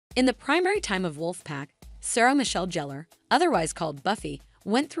In the primary time of Wolfpack, Sarah Michelle Gellar, otherwise called Buffy,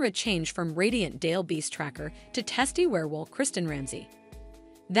 went through a change from radiant Dale Beast Tracker to testy werewolf Kristen Ramsey.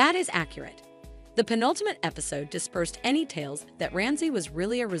 That is accurate. The penultimate episode dispersed any tales that Ramsey was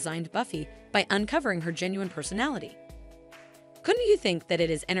really a resigned Buffy by uncovering her genuine personality. Couldn't you think that it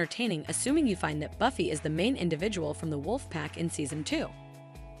is entertaining, assuming you find that Buffy is the main individual from the Wolfpack in Season 2?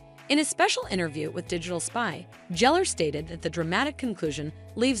 In a special interview with Digital Spy, Gellar stated that the dramatic conclusion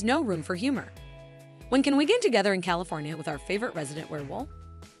leaves no room for humor. When can we get together in California with our favorite resident werewolf?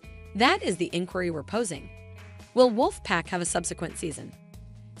 That is the inquiry we're posing. Will Wolfpack have a subsequent season?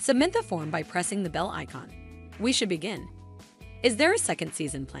 Submit the form by pressing the bell icon. We should begin. Is there a second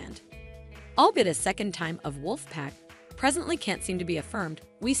season planned? Albeit a second time of Wolfpack presently can't seem to be affirmed,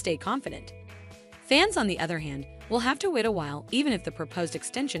 we stay confident. Fans, on the other hand, will have to wait a while even if the proposed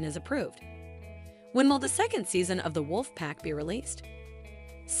extension is approved. When will the second season of the Wolfpack be released?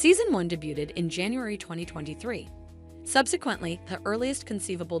 Season 1 debuted in January 2023. Subsequently, the earliest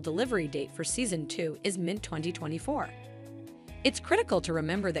conceivable delivery date for Season 2 is mid-2024. It's critical to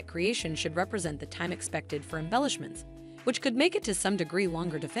remember that creation should represent the time expected for embellishments, which could make it to some degree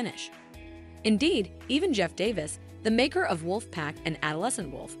longer to finish. Indeed, even Jeff Davis, the maker of Wolfpack and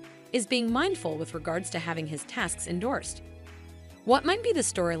Adolescent Wolf, is being mindful with regards to having his tasks endorsed. What might be the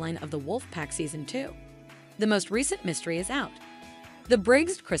storyline of the Wolfpack Season 2? The most recent mystery is out. The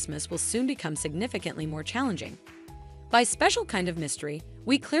Briggs Christmas will soon become significantly more challenging. By special kind of mystery,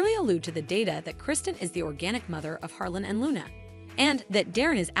 we clearly allude to the data that Kristen is the organic mother of Harlan and Luna, and that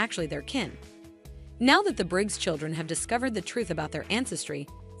Darren is actually their kin. Now that the Briggs children have discovered the truth about their ancestry,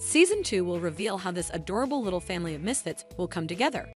 Season 2 will reveal how this adorable little family of misfits will come together.